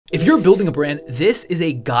If you're building a brand, this is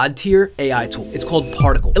a god tier AI tool. It's called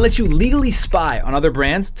Particl. It lets you legally spy on other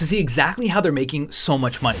brands to see exactly how they're making so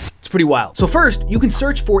much money. It's pretty wild. So first, you can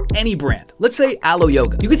search for any brand. Let's say Alo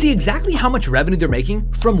Yoga. You can see exactly how much revenue they're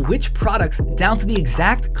making from which products down to the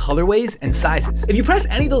exact colorways and sizes. If you press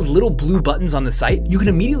any of those little blue buttons on the site, you can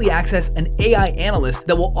immediately access an AI analyst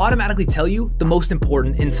that will automatically tell you the most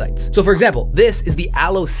important insights. So for example, this is the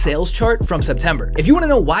Alo sales chart from September. If you want to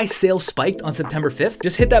know why sales spiked on September 5th,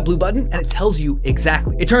 just hit that blue button and it tells you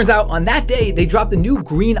exactly. It turns out on that day, they dropped the new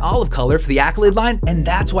green olive color for the Accolade line, and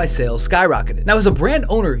that's why sales skyrocketed. Now, as a brand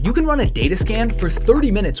owner, you can run a data scan for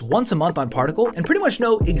 30 minutes once a month on Particl and pretty much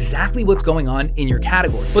know exactly what's going on in your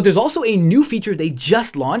category. But there's also a new feature they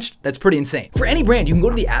just launched that's pretty insane. For any brand, you can go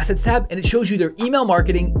to the assets tab and it shows you their email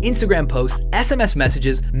marketing, Instagram posts, SMS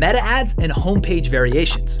messages, meta ads, and homepage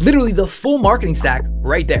variations. Literally the full marketing stack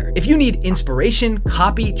right there. If you need inspiration,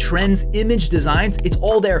 copy, trends, image designs, it's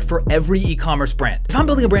all there for every e-commerce brand. If I'm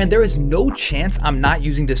building a brand, there is no chance I'm not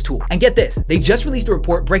using this tool. And get this, they just released a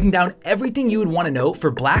report breaking down everything you would want to know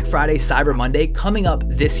for Black Friday, Cyber Monday coming up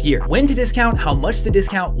this year. When to discount, how much to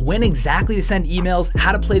discount, when exactly to send emails,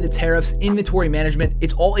 how to play the tariffs, inventory management,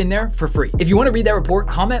 it's all in there for free. If you want to read that report,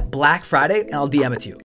 comment Black Friday and I'll DM it to you.